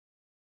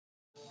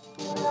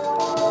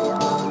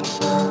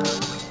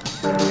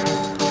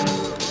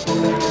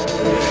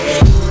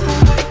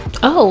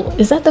Oh,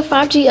 is that the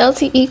 5G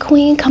LTE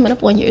queen coming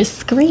up on your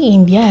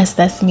screen? Yes,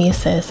 that's me,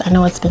 sis. I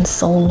know it's been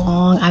so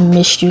long. I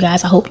missed you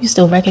guys. I hope you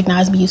still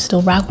recognize me. You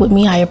still rock with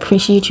me. I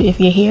appreciate you if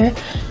you're here.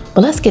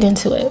 But let's get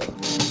into it.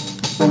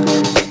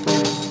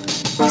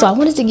 So I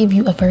wanted to give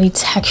you a very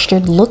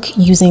textured look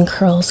using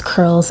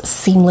CurlsCurls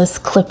seamless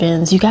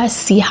clip-ins. You guys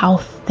see how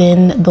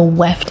thin the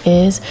weft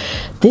is?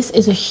 This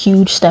is a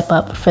huge step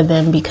up for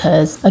them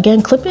because,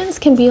 again, clip-ins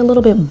can be a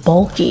little bit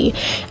bulky,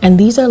 and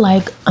these are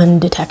like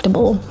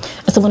undetectable.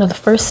 And so one of the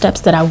first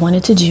steps that I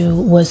wanted to do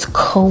was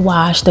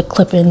co-wash the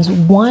clip-ins,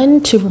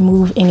 one, to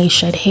remove any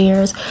shed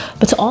hairs,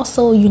 but to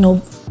also, you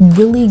know,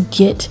 really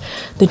get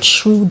the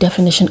true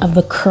definition of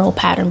the curl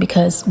pattern,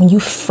 because when you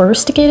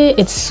first get it,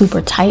 it's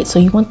super tight, so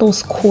you want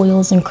those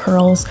coils and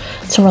curls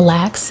to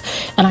relax.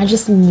 And I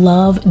just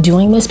love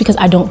doing this because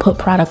I don't put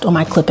product on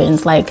my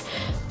clip-ins. Like,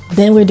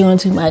 then we're doing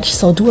too much.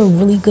 So do a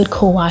really good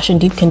co-wash and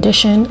deep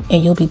condition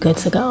and you'll be good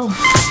to go.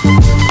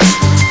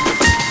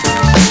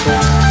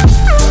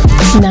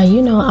 Now,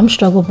 you know, I'm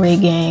struggle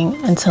braid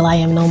gang until I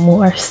am no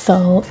more.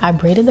 So I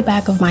braided the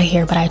back of my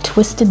hair, but I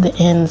twisted the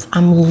ends.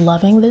 I'm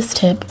loving this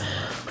tip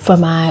for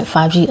my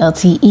 5G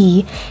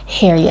LTE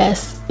hair.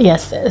 Yes,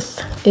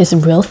 sis. It's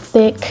real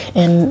thick,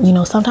 and you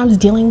know, sometimes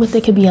dealing with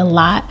it could be a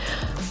lot.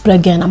 But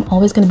again, I'm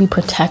always going to be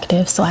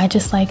protective. So I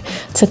just like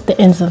took the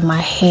ends of my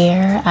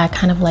hair. I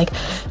kind of like,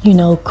 you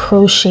know,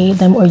 crocheted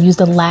them or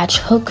used a latch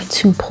hook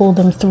to pull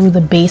them through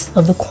the base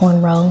of the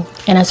cornrow.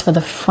 And as for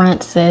the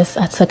front, sis,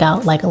 I took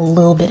out like a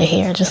little bit of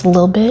hair, just a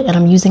little bit. And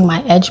I'm using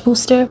my edge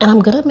booster. And I'm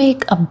going to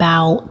make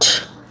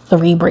about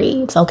 3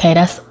 braids. Okay,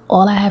 that's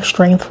all I have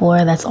strength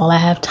for. That's all I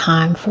have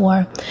time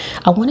for.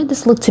 I wanted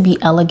this look to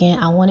be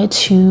elegant. I wanted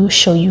to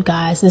show you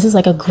guys this is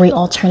like a great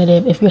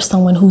alternative if you're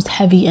someone who's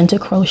heavy into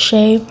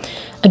crochet.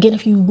 Again,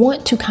 if you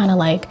want to kind of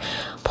like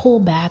pull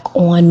back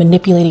on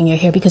manipulating your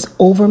hair, because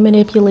over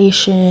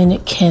manipulation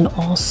can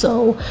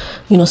also,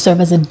 you know, serve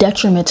as a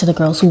detriment to the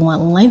girls who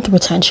want length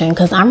retention,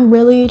 because I'm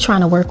really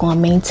trying to work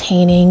on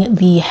maintaining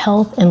the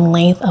health and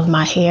length of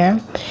my hair.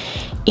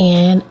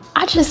 And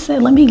I just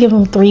said, let me give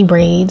them 3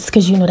 braids,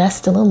 because, you know, that's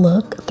still a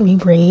look. 3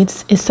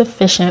 braids is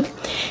sufficient.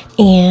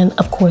 And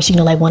of course, you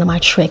know, like one of my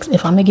tricks,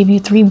 if I'm gonna give you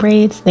 3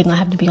 braids, they're gonna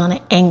have to be on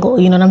an angle.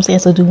 You know what I'm saying?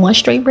 So do 1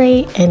 straight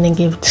braid and then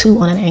give 2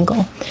 on an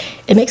angle.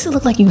 It makes it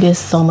look like you did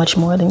so much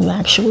more than you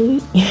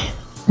actually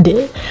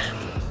did.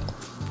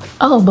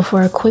 Oh,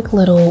 before a quick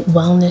little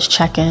wellness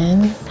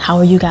check-in, how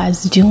are you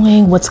guys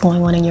doing? What's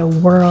going on in your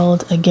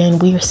world? Again,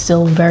 we are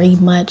still very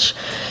much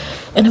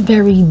in a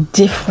very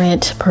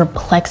different,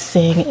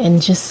 perplexing,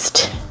 and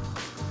just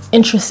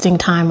interesting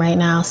time right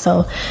now.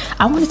 So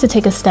I wanted to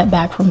take a step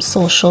back from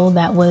social.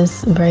 That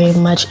was very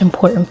much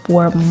important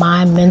for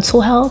my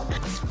mental health.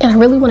 And I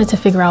really wanted to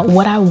figure out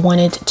what I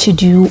wanted to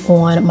do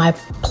on my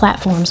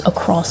platforms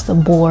across the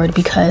board,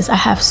 because I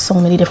have so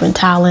many different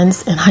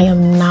talents and I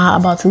am not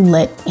about to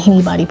let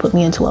anybody put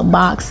me into a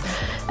box.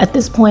 At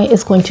this point,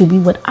 it's going to be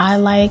what I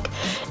like.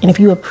 And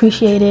if you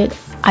appreciate it,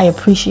 I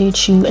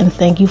appreciate you, and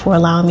thank you for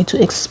allowing me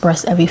to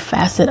express every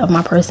facet of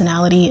my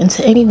personality. And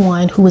to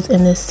anyone who is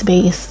in this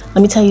space,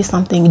 let me tell you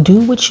something.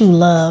 Do what you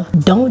love.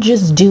 Don't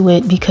just do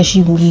it because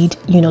you need,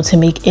 you know, to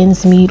make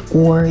ends meet,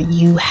 or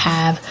you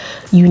have,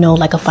 you know,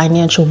 like a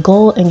financial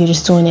goal and you're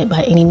just doing it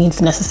by any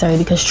means necessary,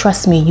 because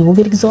trust me, you will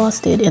get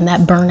exhausted, and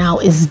that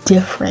burnout is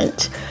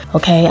different.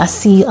 Okay, I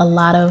see a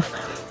lot of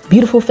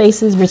beautiful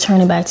faces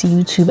returning back to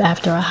YouTube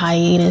after a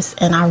hiatus,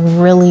 and I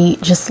really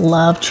just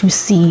love to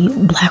see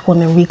Black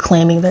women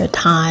reclaiming their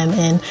time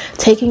and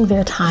taking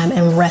their time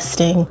and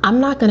resting. I'm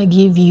not going to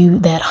give you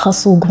that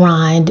hustle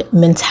grind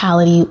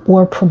mentality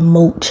or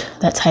promote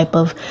that type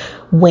of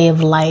way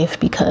of life,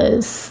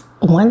 because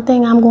one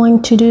thing I'm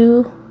going to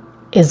do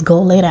is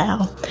go lay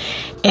down.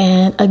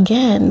 And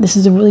again, this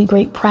is a really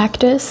great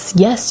practice.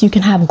 Yes, you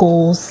can have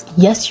goals.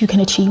 Yes, you can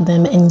achieve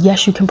them. And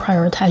yes, you can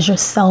prioritize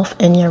yourself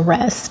and your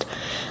rest.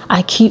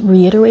 I keep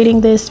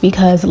reiterating this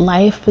because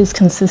life is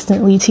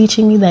consistently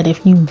teaching me that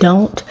if you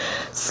don't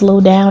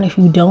slow down, if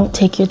you don't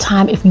take your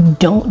time, if you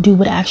don't do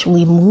what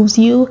actually moves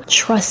you,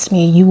 trust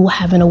me, you will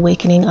have an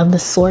awakening of the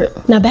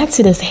sort. Now back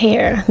to this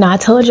hair. Now I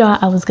told y'all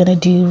I was gonna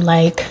do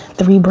like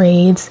 3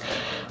 braids.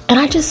 And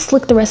I just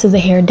slicked the rest of the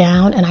hair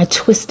down and I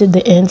twisted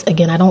the ends.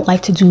 Again, I don't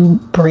like to do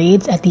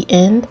braids at the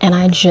end. And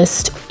I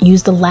just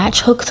used the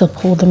latch hook to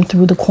pull them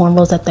through the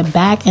cornrows at the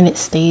back, and it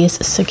stays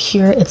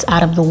secure. It's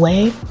out of the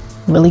way.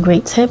 Really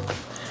great tip.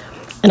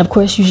 And of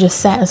course, you just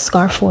sat a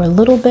scarf for a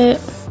little bit,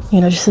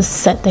 you know, just to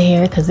set the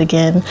hair. Because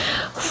again,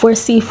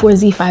 4C,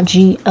 4Z,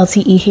 5G,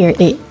 LTE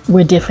hair,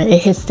 we're different.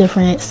 It hits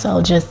different.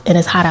 So just, and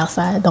it's hot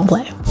outside. Don't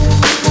play.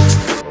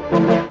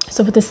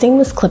 So with the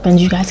seamless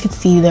clip-ins, you guys can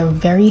see they're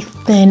very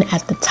thin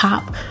at the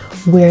top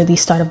where the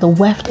start of the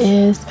weft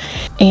is.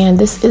 And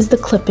this is the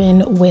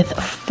clip-in with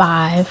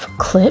 5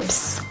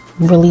 clips,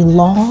 really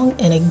long.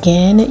 And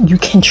again, you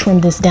can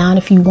trim this down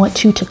if you want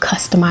to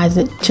customize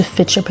it to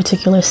fit your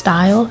particular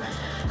style.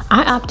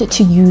 I opted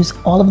to use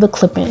all of the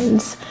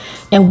clip-ins.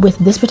 And with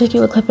this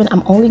particular clip-in,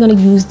 I'm only going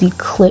to use the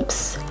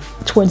clips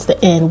towards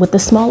the end. With the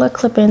smaller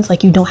clip-ins,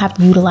 like, you don't have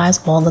to utilize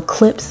all the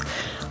clips.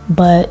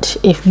 but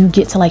if you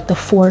get to like the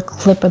 4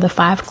 clip or the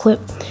 5 clip,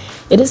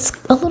 it is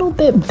a little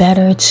bit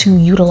better to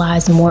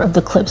utilize more of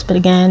the clips. But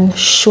again,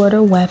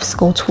 shorter wefts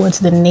go towards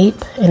the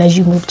nape, and as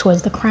you move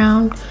towards the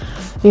crown,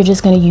 you're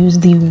just going to use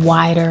the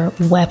wider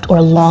weft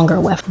or longer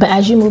weft. But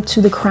as you move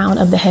to the crown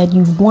of the head,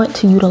 you want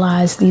to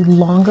utilize the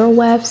longer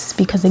wefts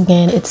because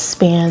again, it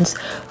spans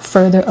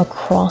further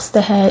across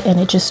the head and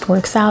it just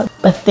works out.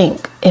 But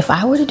think, if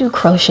I were to do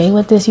crochet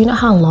with this, you know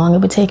how long it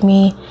would take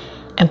me?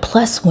 And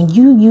plus, when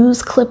you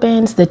use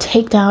clip-ins, the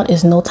takedown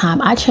is no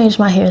time. I changed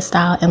my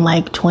hairstyle in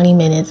like 20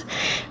 minutes.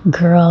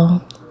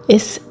 Girl,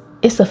 it's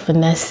a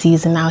finesse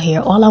season out here.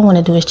 All I want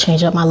to do is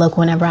change up my look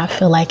whenever I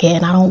feel like it,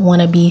 and I don't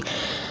want to be,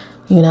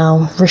 you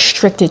know,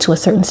 restricted to a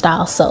certain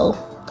style. So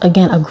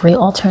again, a great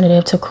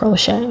alternative to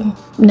crochet.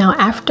 Now,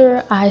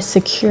 after I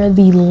secure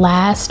the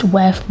last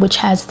weft, which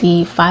has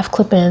the 5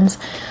 clip-ins,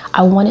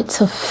 I wanted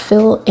to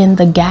fill in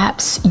the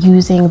gaps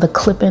using the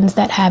clip-ins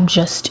that have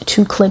just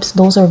 2 clips.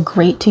 Those are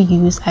great to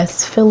use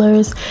as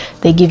fillers.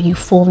 They give you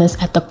fullness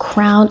at the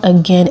crown.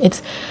 Again,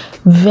 it's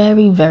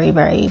very, very,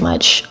 very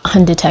much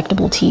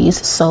undetectable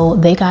tease, so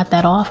they got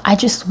that off. I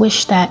just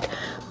wish that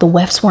the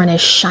wefts weren't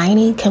as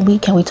shiny. Can we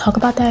talk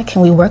about that?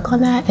 Can we work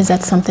on that? Is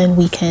that something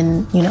we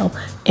can, you know,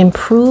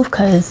 improve?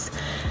 Because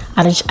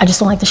I just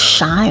don't like the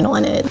shine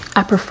on it.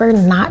 I prefer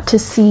not to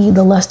see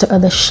the luster or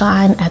the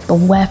shine at the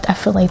weft. I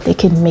feel like they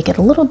could make it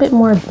a little bit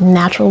more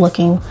natural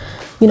looking,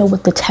 you know,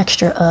 with the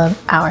texture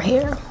of our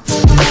hair.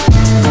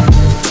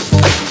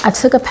 I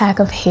took a pack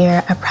of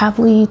hair. I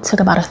probably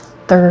took about a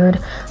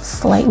third,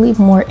 slightly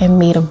more, and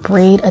made a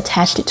braid,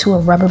 attached it to a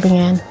rubber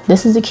band.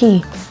 This is the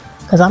key,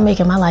 because I'm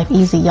making my life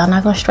easy. Y'all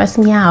not gonna stress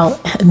me out.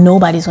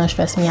 Nobody's gonna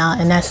stress me out,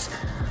 and that's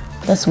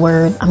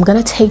word. I'm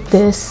gonna take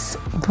this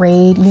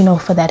braid, you know,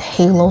 for that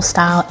halo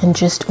style, and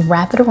just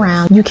wrap it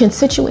around. You can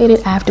situate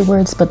it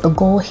afterwards, but the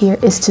goal here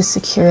is to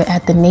secure it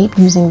at the nape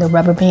using the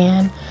rubber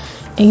band,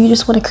 and you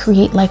just want to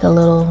create like a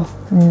little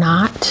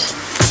knot.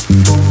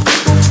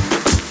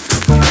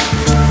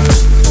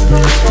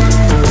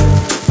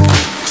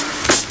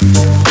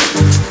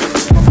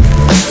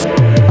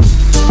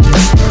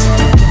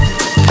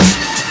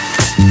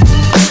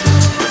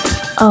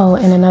 Oh,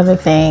 and another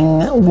thing,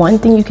 one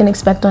thing you can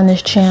expect on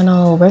this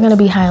channel, we're going to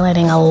be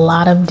highlighting a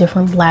lot of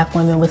different Black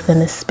women within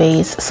this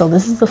space. So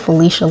this is the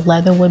Felicia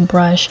Leatherwood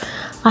brush.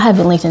 I have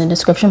it linked in the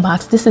description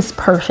box. This is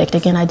perfect.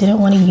 Again, I didn't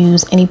want to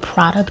use any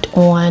product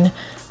on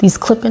these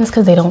clip-ins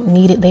because they don't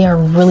need it. They are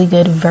really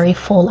good, very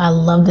full. I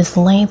love this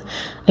length.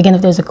 Again,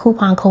 if there's a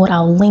coupon code,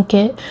 I'll link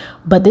it.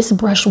 But this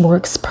brush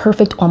works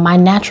perfect on my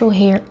natural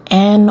hair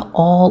and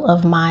all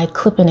of my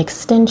clip-in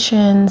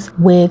extensions,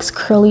 wigs,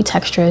 curly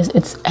textures.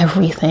 It's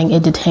everything.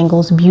 It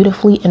detangles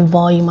beautifully and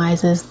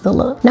volumizes the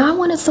look. Now I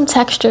wanted some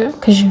texture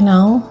because, you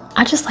know,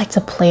 I just like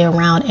to play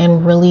around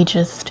and really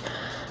just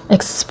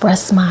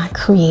express my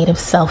creative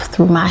self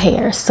through my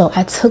hair. So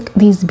I took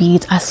these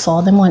beads. I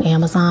saw them on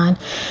Amazon.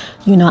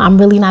 You know, I'm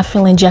really not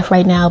feeling Jeff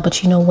right now,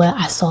 but you know what?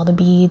 I saw the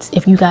beads.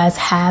 If you guys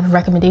have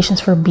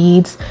recommendations for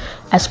beads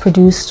as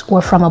produced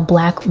or from a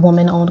Black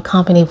woman owned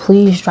company,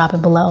 please drop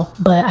it below.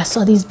 But I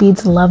saw these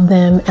beads, love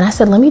them. And I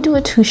said, let me do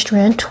a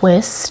 2-strand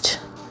twist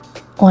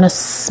on a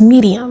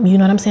medium, you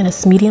know what I'm saying?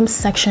 A medium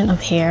section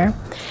of hair.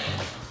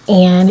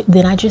 And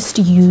then I just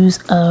use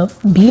a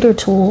beater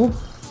tool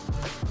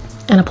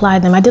and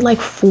applied them. I did like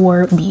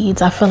 4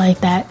 beads. I feel like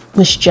that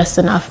was just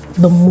enough.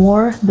 The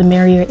more, the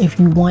merrier if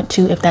you want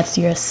to, if that's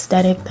your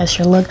aesthetic, that's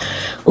your look.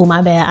 Oh,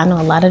 my bad. I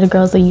know a lot of the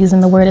girls are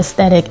using the word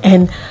aesthetic,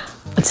 and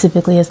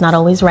typically it's not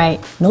always right.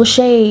 No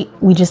shade.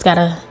 We just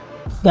gotta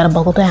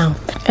buckle down.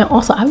 And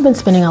also, I've been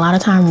spending a lot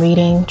of time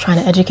reading, trying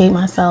to educate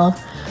myself,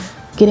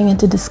 getting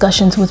into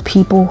discussions with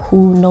people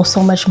who know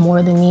so much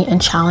more than me and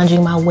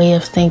challenging my way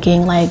of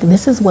thinking. Like,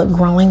 this is what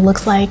growing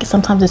looks like.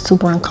 Sometimes it's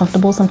super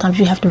uncomfortable. Sometimes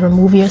you have to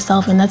remove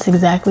yourself, and that's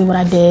exactly what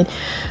I did,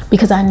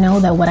 because I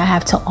know that what I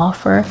have to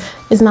offer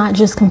is not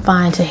just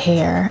confined to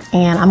hair,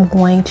 and I'm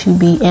going to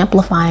be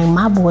amplifying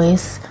my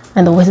voice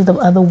and the voices of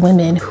other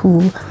women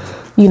who,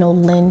 you know,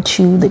 lend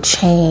to the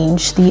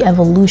change, the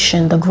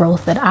evolution, the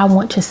growth that I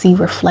want to see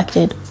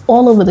reflected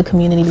all over the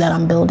community that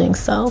I'm building.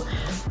 So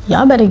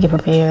y'all better get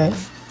prepared.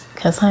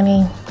 Because,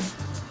 honey,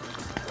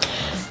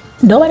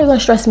 nobody gonna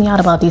stress me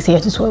out about these hair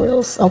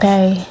tutorials,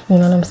 okay? You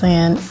know what I'm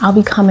saying? I'll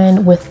be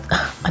coming with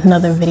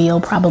another video,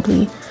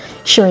 probably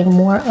sharing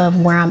more of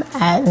where I'm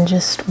at and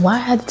just why I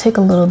had to take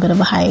a little bit of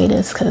a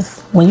hiatus. Because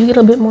when you get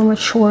a bit more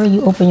mature,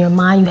 you open your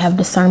mind, you have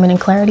discernment and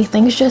clarity,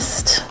 things you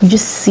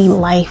just see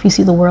life, you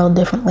see the world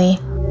differently.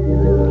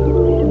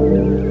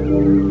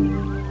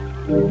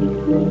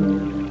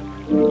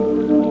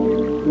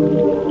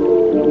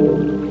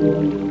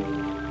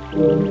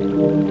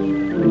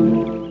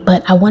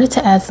 But I wanted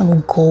to add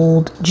some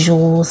gold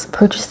jewels.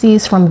 Purchased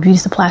these from a beauty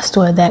supply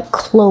store that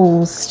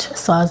closed,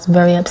 so I was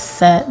very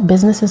upset.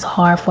 Business is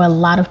hard for a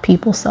lot of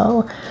people,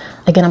 so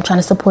again, I'm trying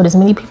to support as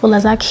many people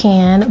as I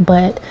can,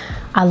 but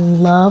I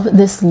love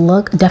this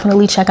look.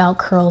 Definitely check out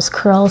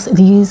CurlsCurls.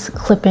 These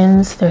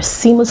clip-ins, they're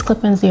seamless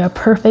clip-ins. They are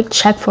perfect.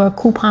 Check for a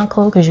coupon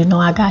code because you know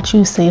I got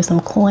you. Save some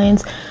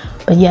coins.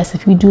 But yes,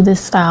 if you do this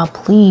style,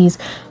 please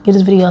give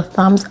this video a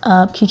thumbs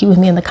up. Kiki with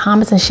me in the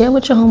comments and share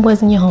with your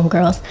homeboys and your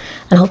homegirls.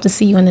 And I hope to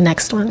see you in the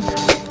next one.